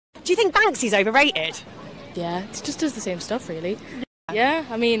Do you think Banksy's overrated? Yeah, it just does the same stuff, really. Yeah,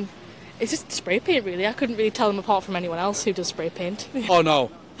 I mean, it's just spray paint, really. I couldn't really tell them apart from anyone else who does spray paint. Oh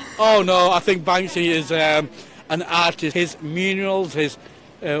no, I think Banksy is an artist. His murals, his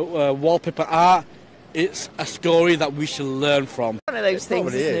wallpaper art, it's a story that we should learn from. One of those things,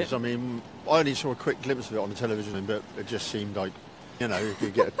 Probably isn't is. it? I mean, I only saw a quick glimpse of it on the television, but it just seemed like, you know, you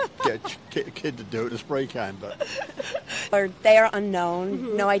could get a kid to do it with a spray can, but... Or they are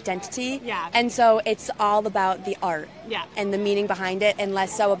unknown, no identity, and so it's all about the art and the meaning behind it, and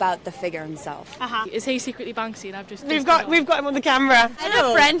less so about the figure himself. Is he secretly Banksy? And I've just We've got him on the camera. I had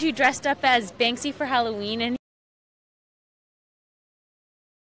a friend who dressed up as Banksy for Halloween, and